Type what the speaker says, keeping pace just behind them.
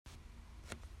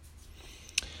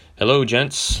Hello,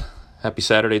 gents. Happy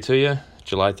Saturday to you,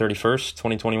 July 31st,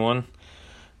 2021.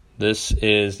 This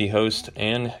is the host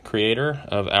and creator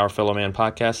of Our Fellow Man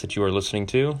podcast that you are listening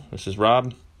to. This is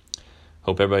Rob.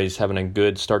 Hope everybody's having a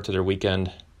good start to their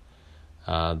weekend.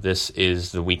 This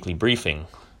is the weekly briefing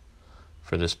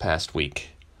for this past week,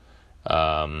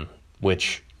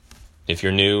 which, if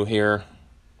you're new here,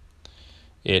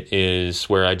 it is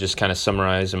where I just kind of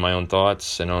summarize in my own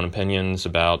thoughts and own opinions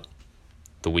about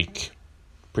the week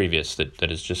previous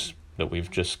that we've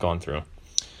just gone through.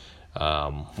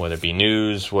 Whether it be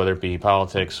news, whether it be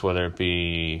politics, whether it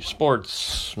be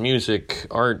sports, music,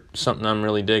 art, something I'm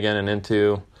really digging and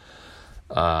into.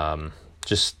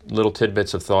 Just little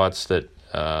tidbits of thoughts that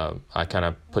I kind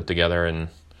of put together and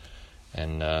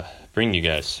bring you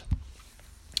guys.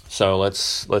 So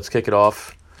let's kick it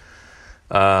off.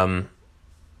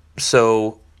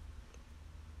 So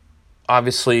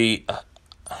obviously,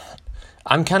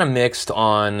 I'm kind of mixed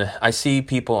on, I see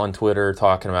people on Twitter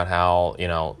talking about how,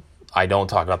 I don't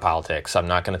talk about politics. I'm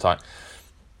not going to talk.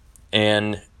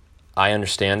 And I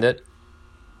understand it.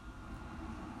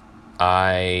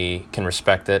 I can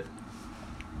respect it.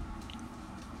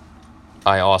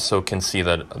 I also can see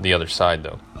the other side,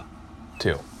 though,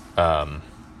 too.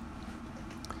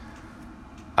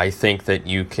 I think that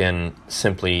you can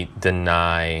simply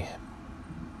deny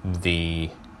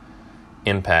the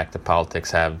impact that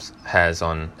politics has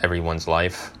on everyone's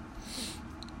life,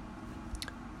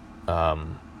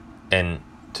 and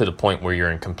to the point where you're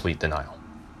in complete denial.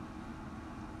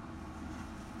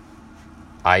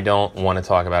 I don't want to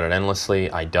talk about it endlessly.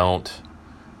 I don't.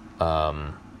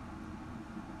 I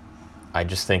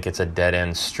just think it's a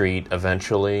dead-end street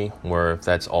eventually, where if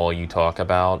that's all you talk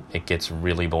about, it gets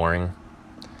really boring.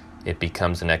 It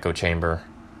becomes an echo chamber.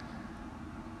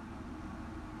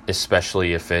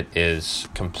 Especially if it is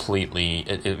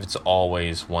if it's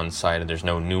always one-sided, there's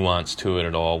no nuance to it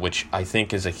at all, which I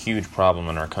think is a huge problem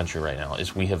in our country right now,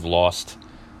 is we have lost,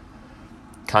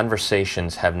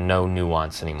 conversations have no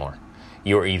nuance anymore.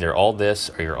 You're either all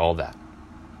this or you're all that.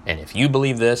 And if you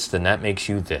believe this, then that makes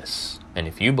you this. And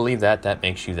if you believe that, that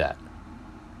makes you that.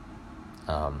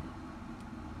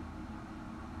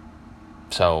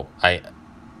 So I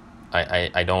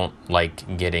don't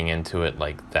like getting into it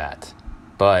like that.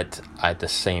 But at the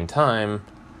same time,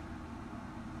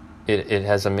 it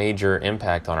has a major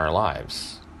impact on our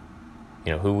lives.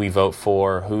 Who we vote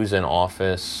for, who's in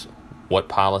office, what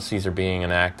policies are being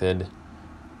enacted.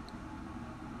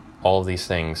 All of these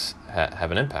things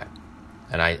have an impact.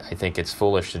 And I think it's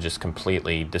foolish to just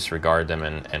completely disregard them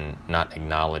and not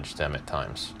acknowledge them at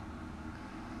times.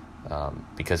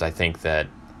 Because I think that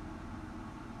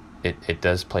it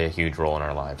does play a huge role in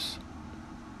our lives.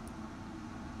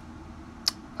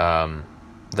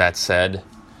 That said,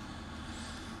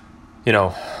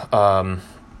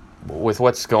 with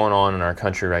what's going on in our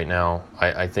country right now,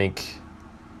 I think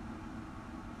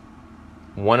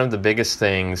one of the biggest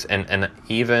things, and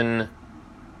even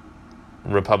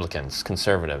Republicans,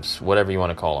 conservatives, whatever you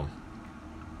want to call them,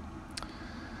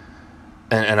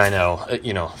 and I know,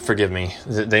 forgive me,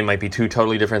 they might be two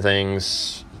totally different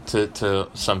things to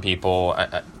some people.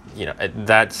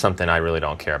 That's something I really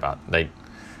don't care about.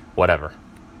 Whatever.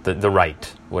 The right,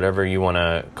 whatever you want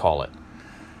to call it.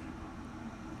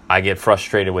 I get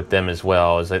frustrated with them as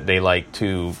well, is that they like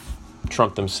to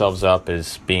trump themselves up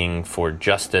as being for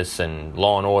justice and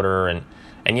law and order, and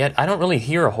yet I don't really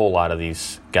hear a whole lot of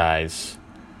these guys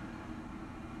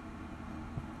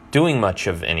doing much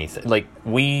of anything. Like,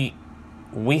 we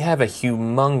have a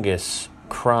humongous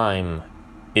crime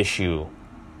issue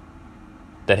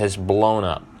that has blown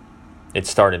up. It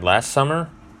started last summer,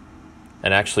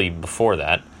 and actually before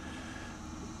that.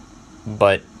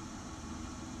 But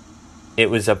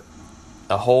it was a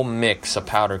whole mix, a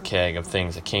powder keg of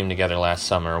things that came together last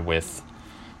summer with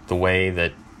the way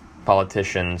that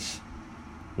politicians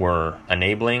were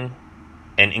enabling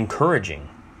and encouraging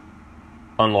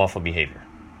unlawful behavior.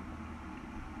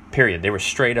 Period. They were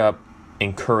straight up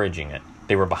encouraging it.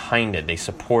 They were behind it. They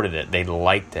supported it. They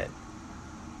liked it.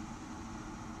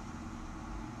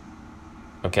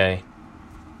 Okay?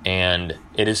 And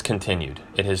it has continued.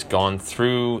 It has gone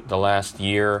through the last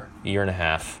year and a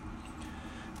half,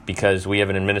 because we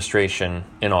have an administration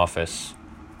in office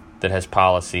that has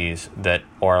policies that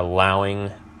are allowing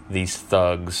these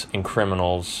thugs and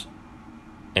criminals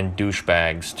and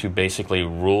douchebags to basically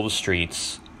rule the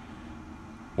streets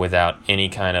without any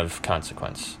kind of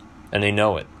consequence. And they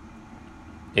know it.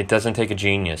 It doesn't take a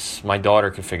genius. My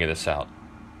daughter could figure this out.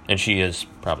 And she is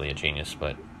probably a genius,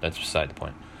 but that's beside the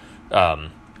point.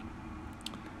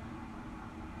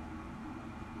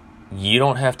 You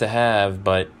don't have to have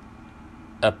but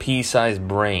a pea-sized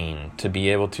brain to be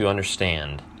able to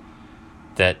understand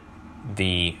that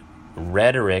the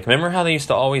rhetoric, remember how they used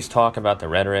to always talk about the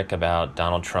rhetoric about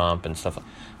Donald Trump and stuff?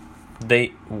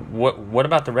 What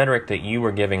about the rhetoric that you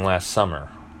were giving last summer?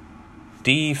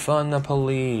 Defund the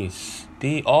police.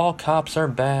 All cops are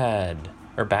bad.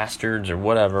 Or bastards, or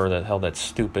whatever the hell that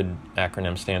stupid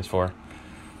acronym stands for.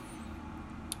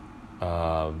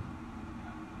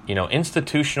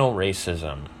 Institutional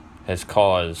racism has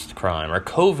caused crime, or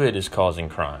COVID is causing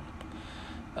crime.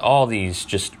 All these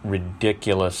just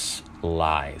ridiculous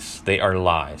lies. They are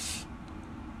lies.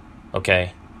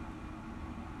 Okay?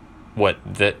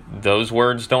 Those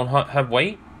words don't have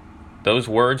weight? Those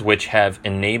words which have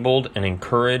enabled and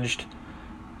encouraged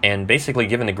and basically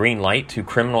given the green light to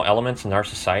criminal elements in our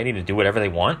society to do whatever they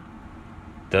want?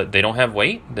 They don't have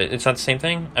weight? It's not the same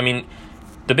thing? I mean,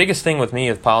 the biggest thing with me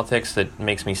of politics that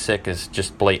makes me sick is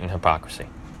just blatant hypocrisy.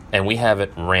 And we have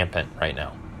it rampant right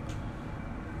now.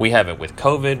 We have it with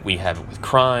COVID. We have it with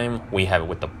crime. We have it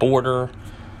with the border.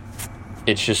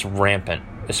 It's just rampant,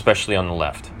 especially on the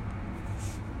left.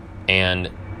 And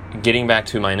getting back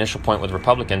to my initial point with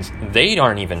Republicans, they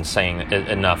aren't even saying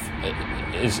enough,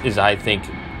 is I think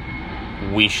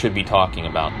we should be talking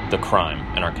about the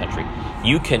crime in our country.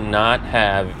 You cannot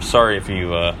have, sorry if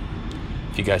you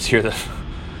guys hear the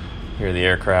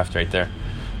aircraft right there.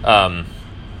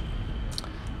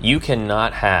 You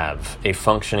cannot have a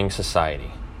functioning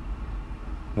society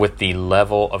with the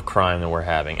level of crime that we're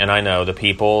having. And I know the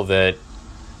people that,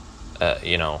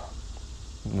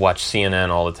 watch CNN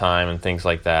all the time and things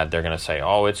like that, they're going to say,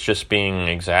 oh, it's just being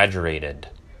exaggerated.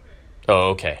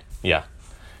 Oh, okay. Yeah.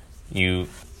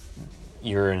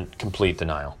 You're in complete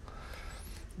denial.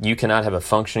 You cannot have a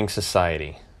functioning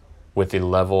society with the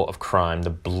level of crime, the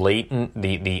blatant,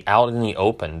 the out in the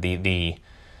open, the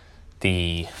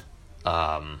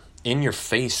in your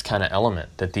face kind of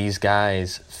element that these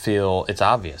guys feel it's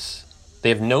obvious. They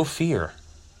have no fear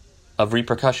of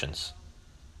repercussions.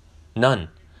 None.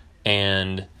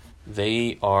 And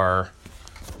they are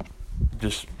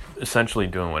just essentially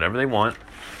doing whatever they want.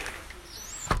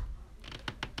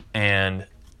 And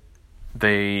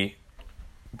they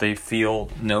feel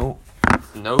no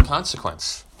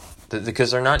consequence,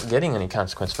 because they're not getting any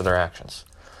consequence for their actions.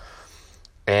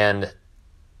 And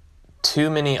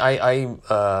too many, I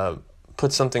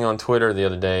put something on Twitter the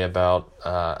other day about,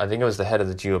 I think it was the head of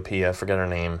the GOP, I forget her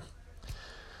name,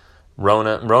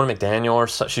 Ronna McDaniel, or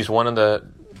so, she's one of the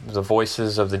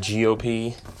voices of the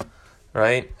GOP,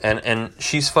 right? And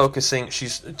she's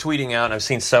tweeting out, and I've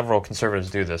seen several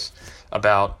conservatives do this,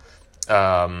 about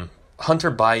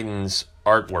Hunter Biden's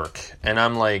artwork. And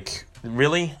I'm like,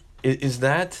 really? Is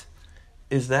that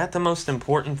the most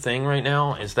important thing right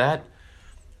now? Is that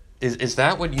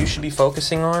what you should be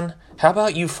focusing on? How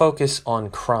about you focus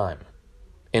on crime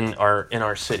in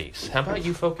our cities? How about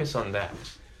you focus on that?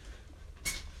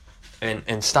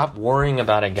 And stop worrying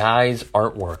about a guy's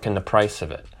artwork and the price of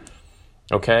it.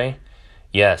 Okay?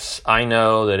 Yes, I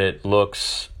know that it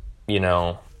looks,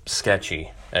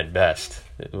 sketchy at best.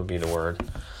 It would be the word.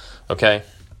 Okay?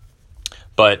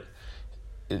 But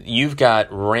you've got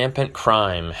rampant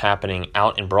crime happening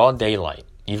out in broad daylight.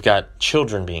 You've got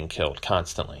children being killed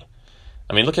constantly.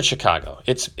 I mean, look at Chicago.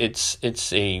 It's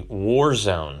a war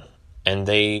zone, and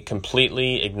they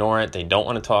completely ignore it. They don't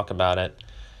want to talk about it.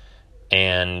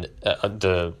 And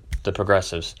the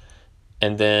progressives,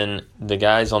 and then the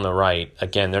guys on the right,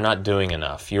 again, they're not doing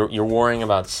enough. You're worrying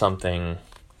about something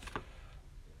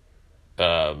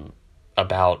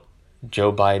about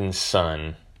Joe Biden's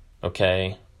son,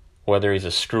 okay? Whether he's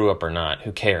a screw-up or not,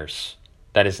 who cares?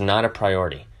 That is not a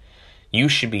priority. You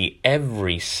should be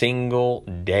every single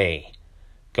day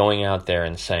going out there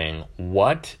and saying,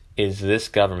 what is this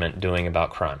government doing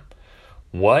about crime?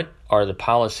 What are the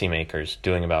policymakers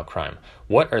doing about crime?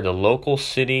 What are the local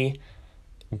city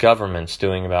governments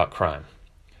doing about crime?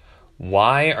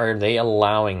 Why are they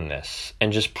allowing this?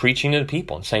 And just preaching to the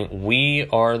people and saying, we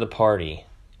are the party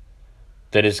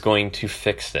that is going to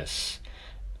fix this.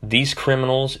 These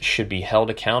criminals should be held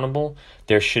accountable.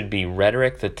 There should be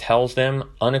rhetoric that tells them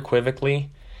unequivocally,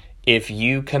 if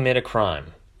you commit a crime,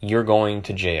 you're going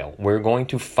to jail. We're going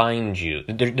to find you.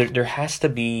 There has to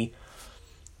be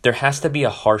a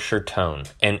harsher tone.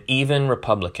 And even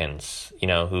Republicans,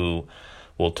 who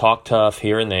will talk tough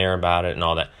here and there about it and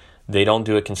all that, they don't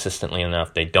do it consistently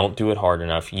enough. They don't do it hard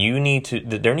enough. There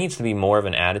needs to be more of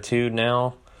an attitude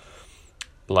now,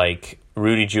 like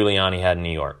Rudy Giuliani had in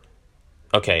New York.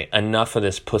 Okay, enough of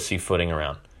this pussyfooting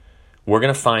around. We're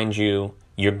going to find you.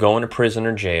 You're going to prison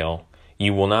or jail.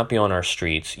 You will not be on our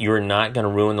streets. You're not going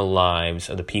to ruin the lives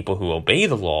of the people who obey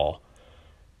the law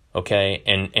okay,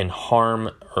 and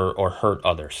harm or hurt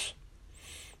others.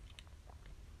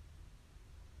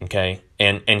 Okay,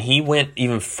 and he went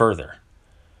even further.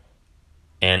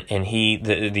 And he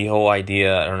the whole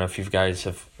idea, I don't know if you guys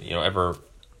have ever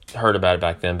heard about it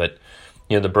back then, but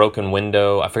the broken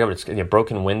window, I forget what it's,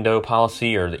 broken window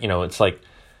policy, or it's like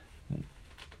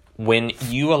when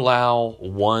you allow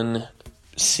one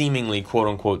seemingly quote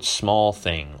unquote small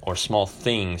thing or small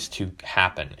things to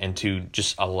happen and to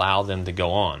just allow them to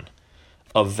go on,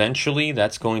 eventually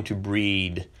that's going to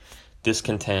breed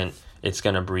discontent. It's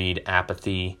going to breed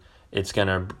apathy. It's going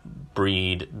to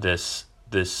breed this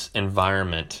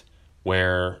environment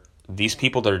where these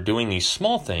people that are doing these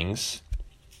small things,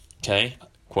 okay,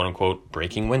 quote unquote,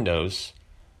 breaking windows,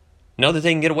 know that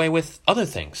they can get away with other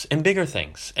things and bigger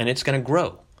things, and it's going to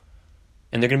grow.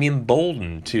 And they're going to be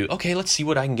emboldened to, okay, let's see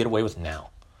what I can get away with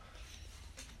now.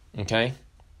 Okay?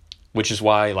 Which is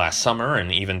why last summer,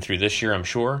 and even through this year, I'm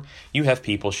sure, you have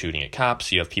people shooting at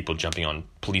cops, you have people jumping on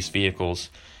police vehicles,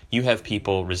 you have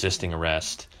people resisting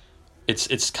arrest.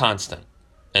 It's constant.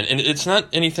 And it's not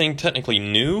anything technically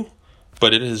new,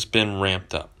 but it has been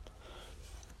ramped up.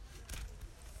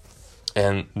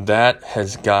 And that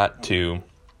has got to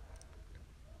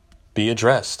be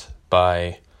addressed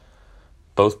by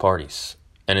both parties.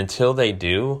 And until they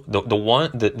do,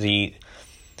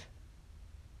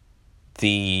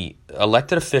 the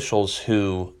elected officials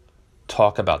who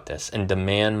talk about this and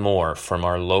demand more from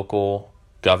our local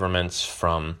governments,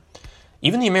 from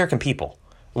even the American people,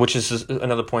 which is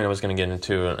another point I was going to get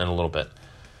into in a little bit.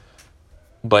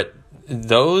 But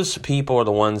those people are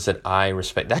the ones that I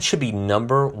respect. That should be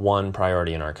number one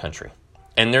priority in our country.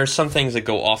 And there's some things that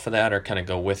go off of that or kind of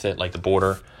go with it, like the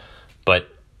border. But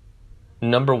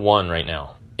number one right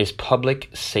now is public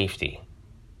safety.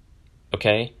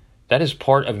 Okay? That is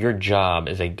part of your job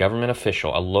as a government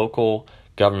official, a local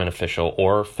government official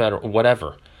or federal,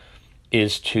 whatever,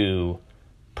 is to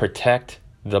protect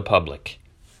the public.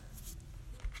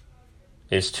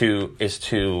 Is to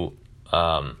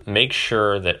make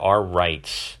sure that our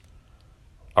rights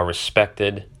are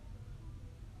respected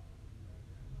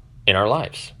in our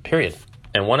lives, period.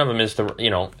 And one of them is the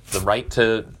right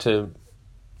to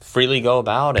freely go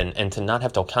about and to not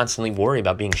have to constantly worry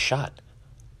about being shot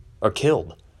or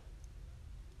killed.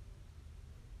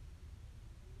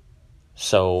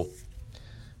 So,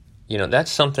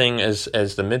 that's something as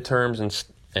the midterms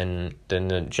and then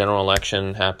the general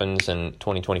election happens in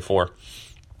 2024.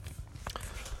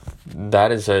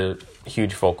 That is a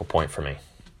huge focal point for me.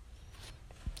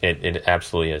 It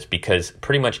absolutely is, because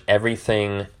pretty much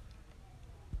everything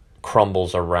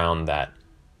crumbles around that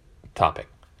topic.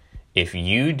 If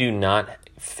you do not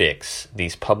fix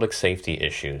these public safety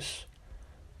issues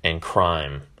and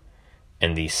crime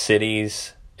in these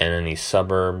cities and in these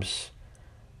suburbs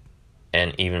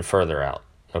and even further out,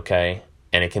 okay,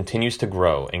 and it continues to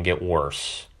grow and get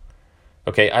worse.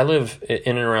 Okay, I live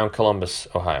in and around Columbus,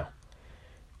 Ohio.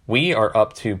 We are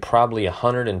up to probably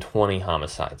 120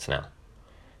 homicides now.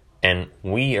 And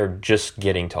we are just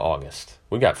getting to August.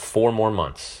 We got 4 more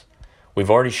months. We've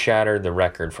already shattered the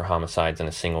record for homicides in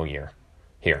a single year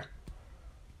here.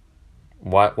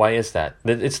 Why is that?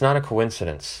 It's not a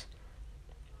coincidence.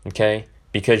 Okay?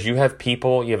 Because you have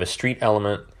people, you have a street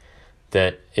element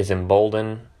that is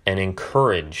emboldened and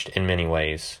encouraged in many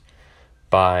ways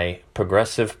by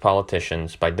progressive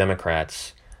politicians, by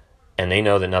Democrats, and they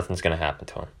know that nothing's going to happen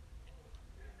to them.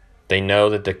 They know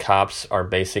that the cops are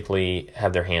basically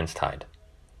have their hands tied.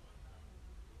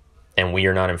 And we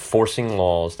are not enforcing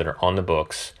laws that are on the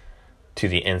books to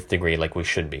the nth degree like we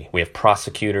should be. We have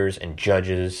prosecutors and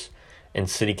judges and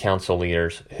city council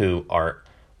leaders who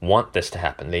want this to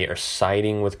happen. They are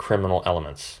siding with criminal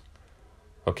elements.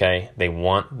 Okay? They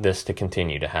want this to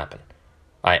continue to happen.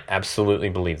 I absolutely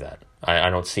believe that. I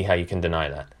don't see how you can deny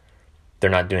that. They're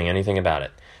not doing anything about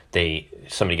it.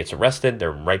 Somebody gets arrested,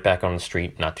 they're right back on the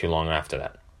street not too long after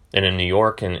that. And in New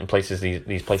York and in places,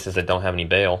 these places that don't have any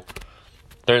bail,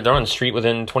 they're on the street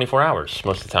within 24 hours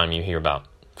most of the time you hear about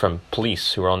from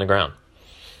police who are on the ground.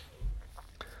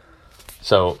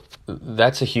 So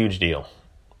that's a huge deal.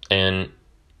 And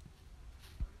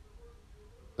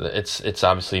it's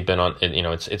obviously been on,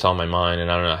 it's on my mind, and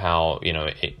I don't know how,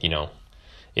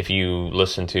 if you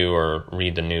listen to or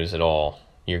read the news at all,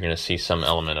 you're going to see some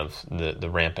element of the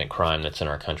rampant crime that's in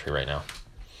our country right now.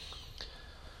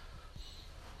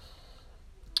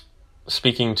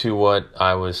 Speaking to what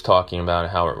I was talking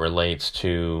about, how it relates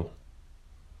to,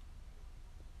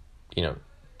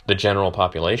 the general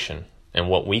population and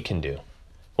what we can do.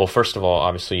 Well, first of all,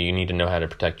 obviously, you need to know how to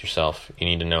protect yourself. You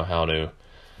need to know how to,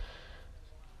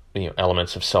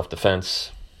 elements of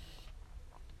self-defense.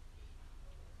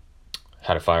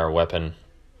 how to fire a weapon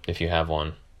if you have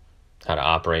one, how to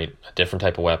operate a different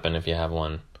type of weapon if you have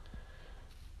one,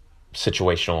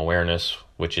 situational awareness,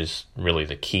 which is really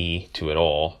the key to it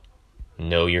all.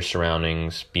 Know your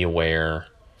surroundings, be aware,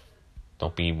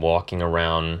 don't be walking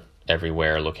around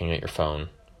everywhere looking at your phone.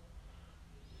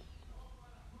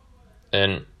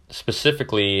 And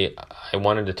specifically, I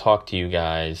wanted to talk to you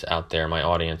guys out there, my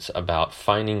audience, about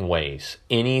finding ways,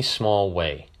 any small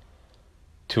way,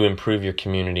 to improve your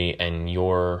community and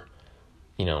your,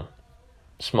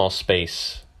 small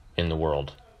space in the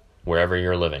world, wherever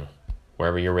you're living,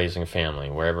 wherever you're raising a family,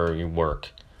 wherever you work.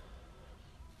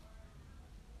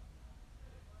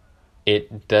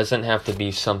 It doesn't have to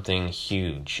be something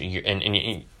huge.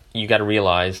 You got to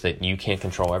realize that you can't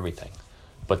control everything.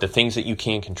 But the things that you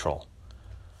can control,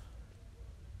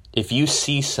 if you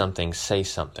see something, say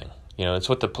something. It's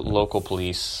what the local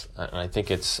police, and I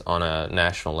think it's on a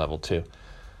national level too.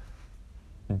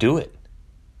 Do it.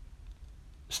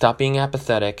 Stop being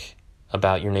apathetic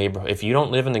about your neighborhood. If you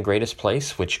don't live in the greatest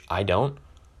place, which I don't,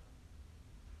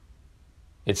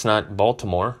 it's not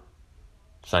Baltimore.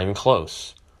 It's not even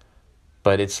close.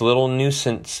 But it's little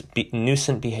nuisance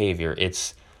behavior.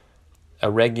 It's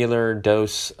a regular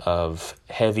dose of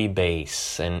heavy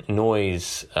bass and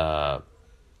noise,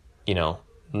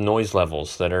 noise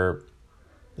levels that are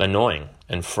annoying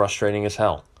and frustrating as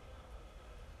hell.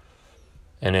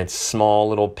 And it's small,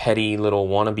 little petty, little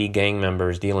wannabe gang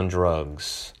members dealing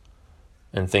drugs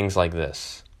and things like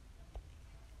this.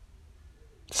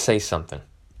 Say something.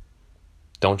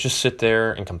 Don't just sit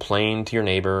there and complain to your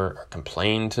neighbor or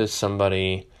complain to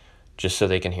somebody just so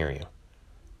they can hear you.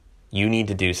 You need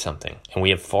to do something. And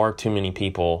we have far too many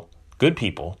people, good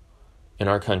people, in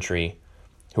our country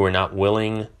who are not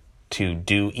willing to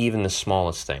do even the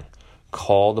smallest thing.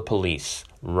 Call the police.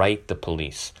 Write the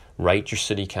police. Write your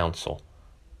city council.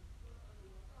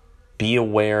 Be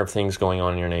aware of things going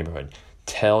on in your neighborhood.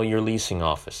 Tell your leasing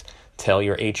office. Tell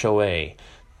your HOA.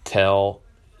 Tell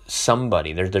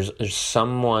somebody. There's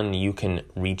someone you can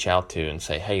reach out to and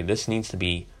say, hey, this needs to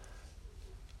be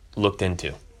looked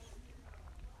into.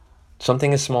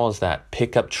 Something as small as that.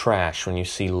 Pick up trash when you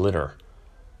see litter.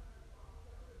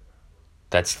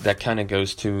 That kind of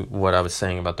goes to what I was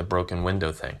saying about the broken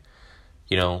window thing.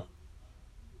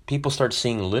 People start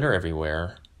seeing litter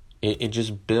everywhere. It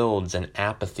just builds an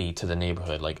apathy to the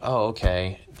neighborhood. Like, oh,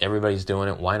 okay, everybody's doing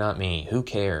it. Why not me? Who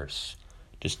cares?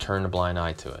 Just turn a blind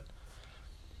eye to it.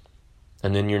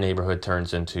 And then your neighborhood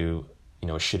turns into, a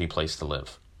shitty place to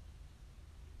live.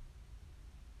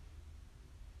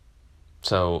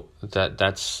 So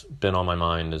that's been on my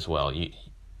mind as well.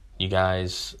 You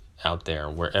guys out there,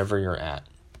 wherever you're at,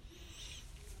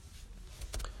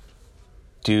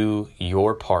 do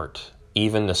your part,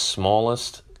 even the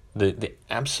smallest, the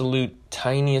absolute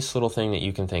tiniest little thing that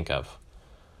you can think of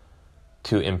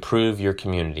to improve your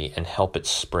community and help it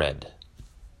spread.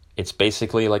 It's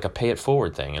basically like a pay it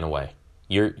forward thing in a way.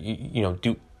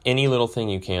 Do any little thing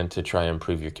you can to try and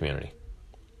improve your community.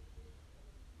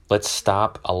 Let's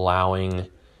stop allowing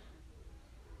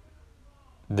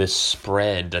this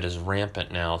spread that is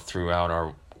rampant now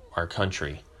throughout our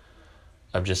country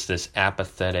of just this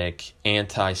apathetic,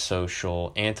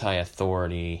 antisocial,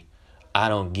 anti-authority, I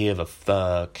don't give a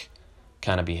fuck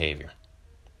kind of behavior.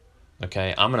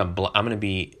 Okay? I'm not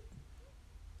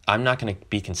going to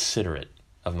be considerate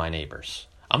of my neighbors.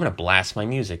 I'm going to blast my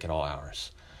music at all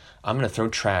hours. I'm going to throw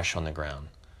trash on the ground.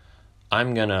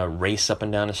 I'm going to race up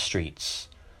and down the streets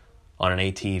on an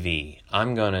ATV.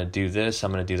 I'm going to do this,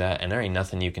 I'm going to do that, and there ain't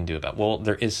nothing you can do about it. Well,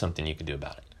 there is something you can do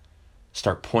about it.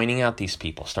 Start pointing out these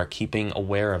people. Start keeping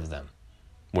aware of them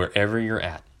wherever you're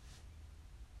at.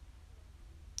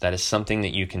 That is something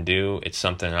that you can do. It's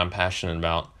something that I'm passionate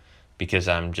about because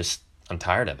I'm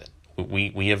tired of it.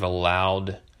 We have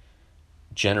allowed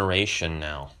generation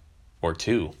now, or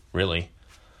two, really,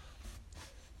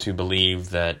 to believe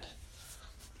that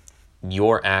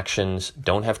your actions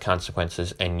don't have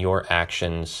consequences and your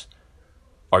actions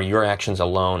are your actions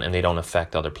alone and they don't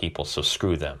affect other people, so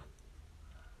screw them.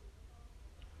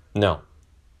 No.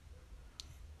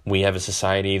 We have a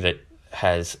society that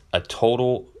has a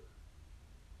total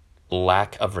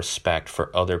lack of respect for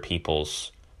other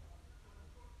people's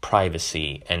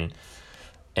privacy and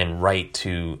right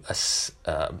to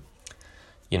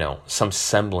some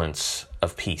semblance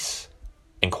of peace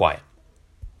and quiet.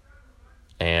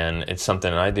 And it's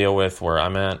something I deal with where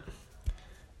I'm at,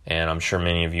 and I'm sure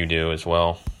many of you do as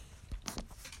well.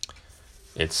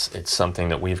 It's something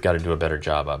that we've got to do a better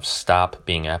job of. Stop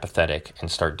being apathetic and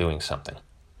start doing something.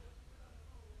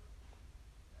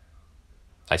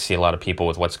 I see a lot of people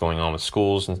with what's going on with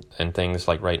schools and things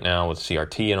like right now with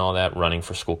CRT and all that running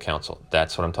for school council.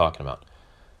 That's what I'm talking about.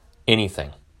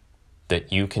 Anything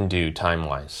that you can do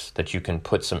time-wise, that you can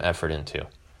put some effort into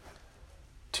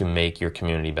to make your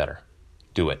community better,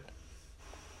 do it.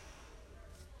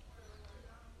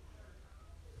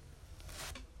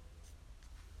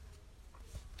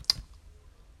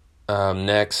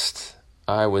 Next,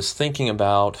 I was thinking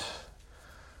about,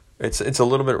 it's a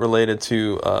little bit related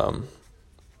to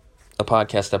a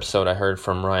podcast episode I heard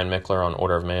from Ryan Michler on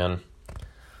Order of Man,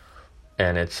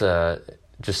 and it's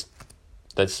just,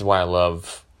 this is why I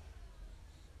love,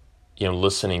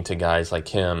 listening to guys like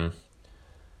him,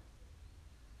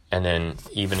 and then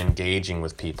even engaging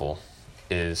with people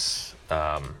is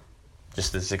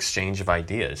just this exchange of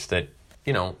ideas that,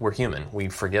 we're human. We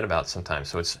forget about sometimes.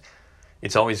 So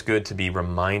it's always good to be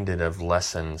reminded of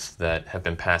lessons that have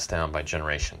been passed down by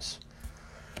generations.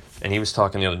 And he was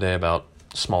talking the other day about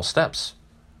small steps,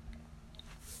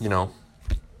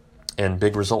 and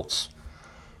big results.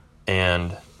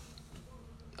 And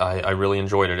I really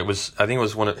enjoyed it. I think it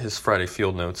was one of his Friday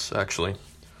Field Notes, actually.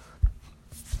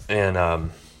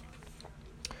 And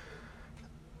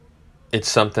it's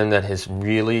something that has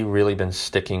really, really been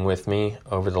sticking with me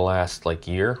over the last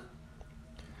year.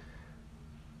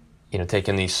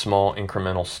 Taking these small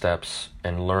incremental steps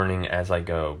and learning as I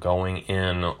go, going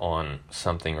in on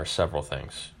something or several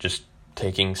things, just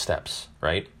taking steps,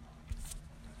 right,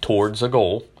 towards a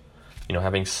goal,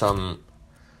 having some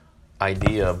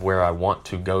idea of where I want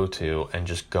to go to and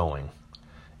just going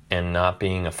and not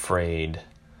being afraid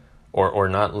or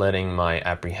not letting my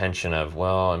apprehension of,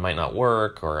 well, it might not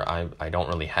work or I don't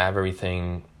really have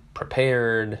everything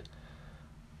prepared,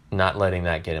 not letting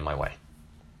that get in my way.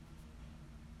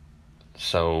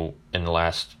 So in the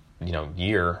last,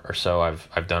 year or so,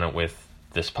 I've done it with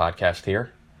this podcast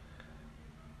here.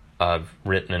 I've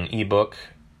written an ebook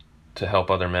to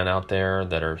help other men out there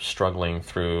that are struggling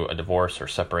through a divorce or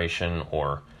separation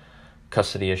or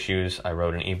custody issues. I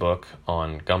wrote an ebook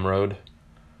on Gumroad.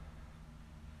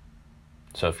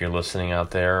 So if you're listening out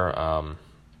there,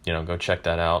 go check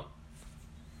that out.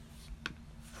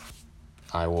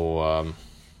 I will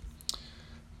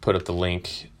put up the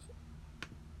link.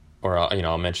 Or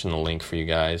I'll mention the link for you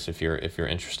guys if you're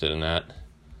interested in that.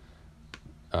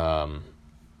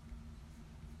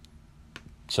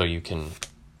 So you can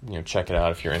check it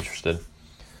out if you're interested.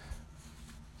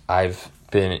 I've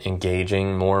been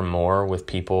engaging more and more with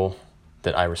people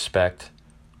that I respect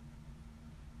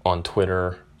on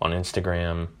Twitter, on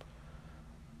Instagram,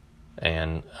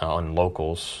 and on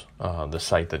Locals, the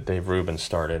site that Dave Rubin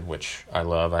started, which I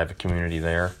love. I have a community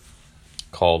there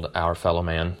called Our Fellow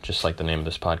Man, just like the name of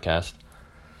this podcast.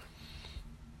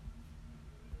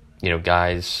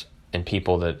 Guys and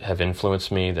people that have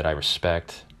influenced me that I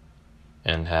respect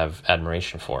and have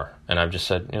admiration for. And I've just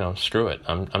said, screw it.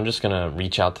 I'm just going to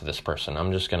reach out to this person.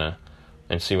 I'm just going to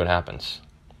and see what happens.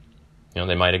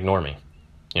 They might ignore me.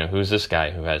 Who's this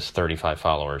guy who has 35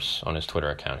 followers on his Twitter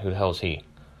account? Who the hell is he?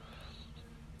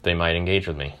 They might engage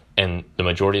with me. And the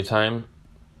majority of the time,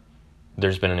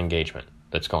 there's been an engagement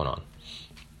that's going on.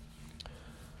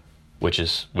 Which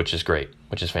is great,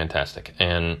 which is fantastic.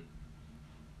 And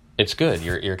it's good.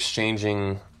 You're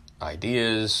exchanging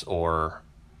ideas or,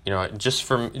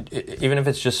 just even if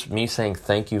it's just me saying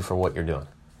thank you for what you're doing.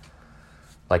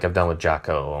 Like I've done with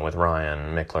Jocko and with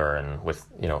Ryan Michler and with,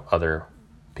 other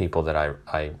people that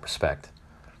I respect.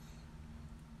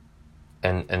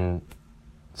 And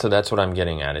so that's what I'm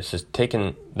getting at. It's just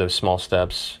taking those small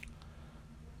steps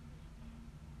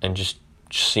and just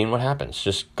seeing what happens.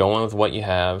 Just going with what you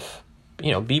have.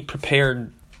 Be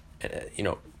prepared,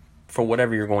 for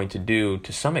whatever you're going to do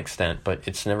to some extent, but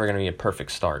it's never going to be a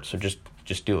perfect start. So just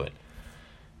do it.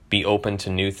 Be open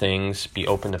to new things. Be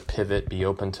open to pivot. Be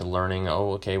open to learning.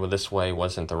 Oh, okay, well, this way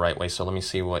wasn't the right way. So let me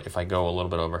see if I go a little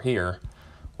bit over here,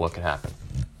 what could happen.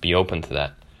 Be open to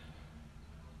that.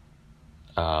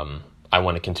 I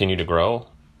want to continue to grow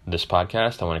this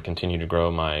podcast. I want to continue to grow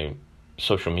my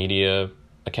social media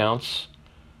accounts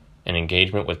and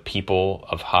engagement with people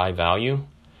of high value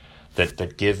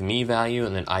that give me value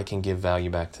and then I can give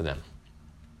value back to them.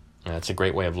 And that's a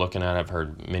great way of looking at it. I've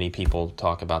heard many people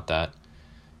talk about that.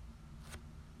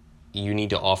 You need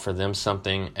to offer them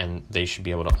something and they should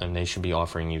be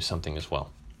offering you something as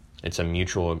well. It's a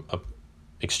mutual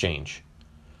exchange.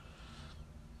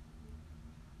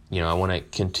 I want to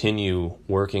continue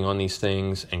working on these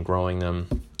things and growing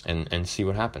them and see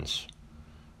what happens.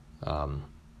 I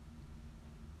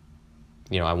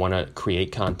want to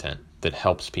create content that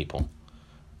helps people.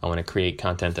 I want to create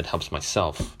content that helps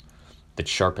myself, that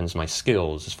sharpens my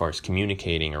skills as far as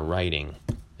communicating or writing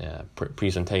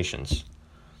presentations.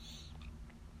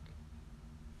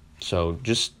 So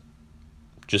just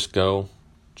go,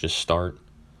 just start,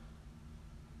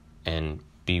 and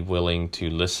be willing to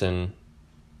listen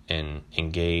and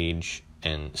engage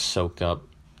and soak up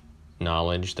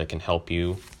knowledge that can help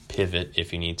you pivot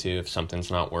if you need to. If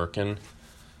something's not working,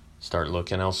 start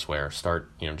looking elsewhere. Start,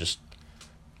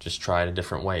 just try it a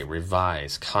different way.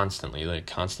 Revise constantly, like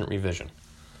constant revision.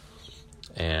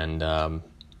 And, I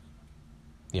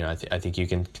think you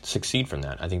can succeed from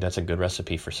that. I think that's a good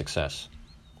recipe for success.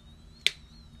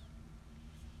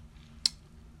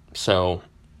 So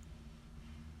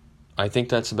I think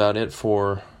that's about it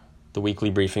for the weekly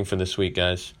briefing for this week,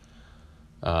 guys.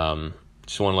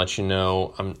 Just want to let you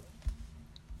know I'm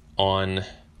on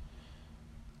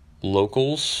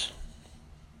locals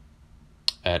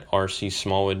at RC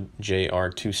Smallwood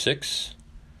JR26.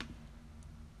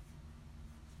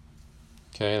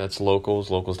 Okay, that's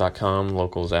locals.com,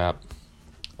 locals app.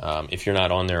 If you're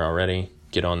not on there already,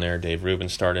 get on there. Dave Rubin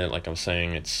started it. Like I was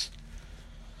saying,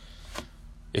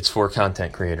 it's for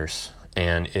content creators,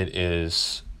 and it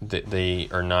is that they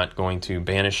are not going to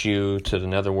banish you to the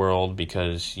netherworld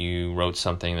because you wrote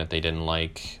something that they didn't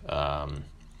like.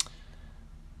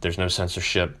 There's no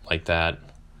censorship like that.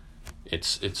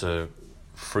 It's a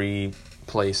free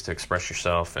place to express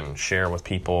yourself and share with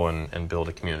people and build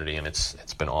a community, and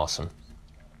it's been awesome.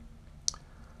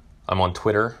 I'm on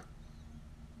Twitter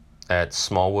at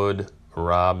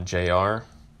SmallwoodRobJR,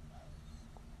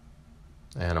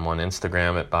 and I'm on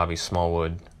Instagram at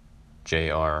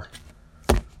BobbySmallwoodJR.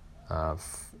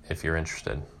 If you're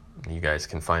interested, you guys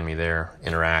can find me there,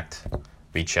 interact,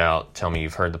 reach out, tell me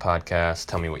you've heard the podcast,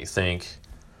 tell me what you think.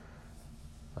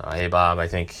 Hey Bob, I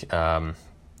think, I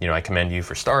commend you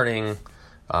for starting.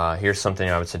 Here's something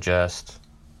I would suggest,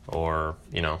 or,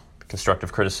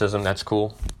 constructive criticism, that's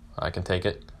cool. I can take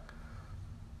it.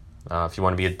 If you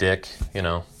want to be a dick,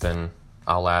 then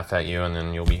I'll laugh at you, and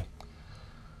then you'll be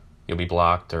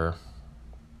blocked or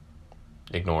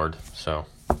ignored. So,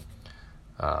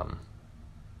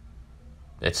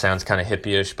 it sounds kind of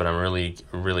hippie-ish, but I'm really,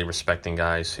 really respecting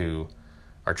guys who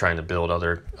are trying to build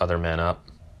other men up,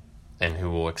 and who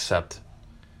will accept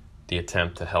the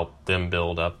attempt to help them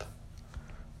build up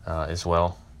as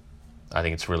well. I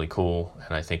think it's really cool,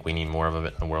 and I think we need more of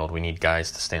it in the world. We need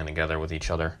guys to stand together with each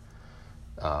other.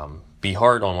 Be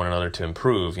hard on one another to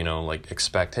improve,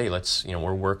 expect, hey, let's,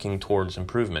 we're working towards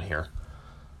improvement here.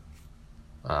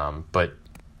 But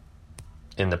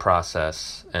in the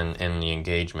process and in the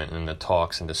engagement and the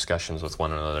talks and discussions with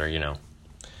one another,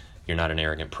 you're not an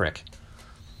arrogant prick.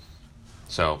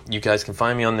 So you guys can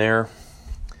find me on there,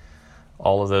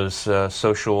 all of those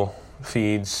social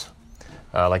feeds.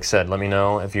 Like I said, let me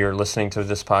know if you're listening to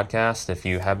this podcast, if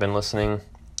you have been listening,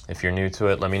 if you're new to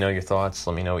it, let me know your thoughts,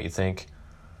 let me know what you think.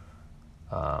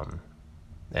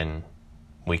 And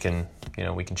we can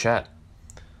chat.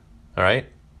 All right.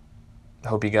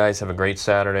 Hope you guys have a great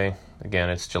Saturday. Again,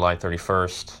 it's July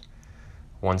 31st,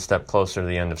 one step closer to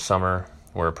the end of summer.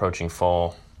 We're approaching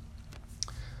fall.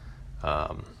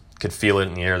 Could feel it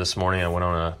in the air this morning. I went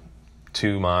on a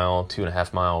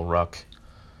 2.5 mile ruck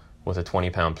with a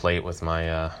 20-pound plate with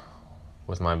my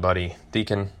buddy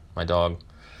Deacon, my dog,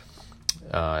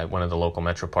 at one of the local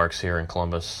metro parks here in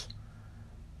Columbus.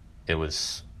 It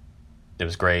was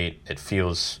great. It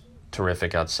feels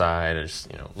terrific outside. There's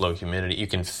low humidity. You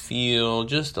can feel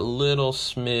just a little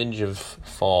smidge of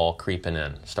fall creeping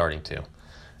in, starting to.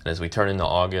 And as we turn into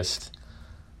August,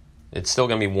 it's still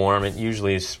going to be warm. It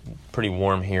usually is pretty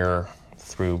warm here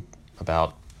through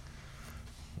about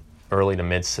early to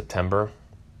mid-September.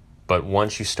 But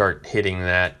once you start hitting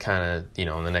that kind of,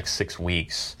 in the next 6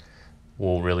 weeks,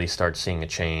 we'll really start seeing a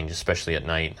change, especially at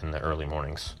night and the early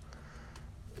mornings.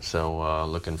 So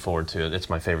looking forward to it. It's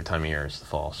my favorite time of year is the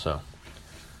fall. So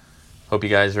hope you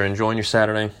guys are enjoying your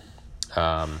Saturday.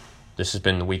 This has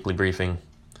been the weekly briefing.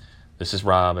 This is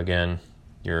Rob again,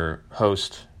 your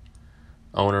host,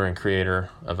 owner and creator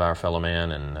of Our Fellow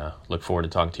Man, and look forward to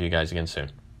talking to you guys again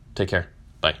soon. Take care.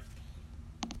 Bye.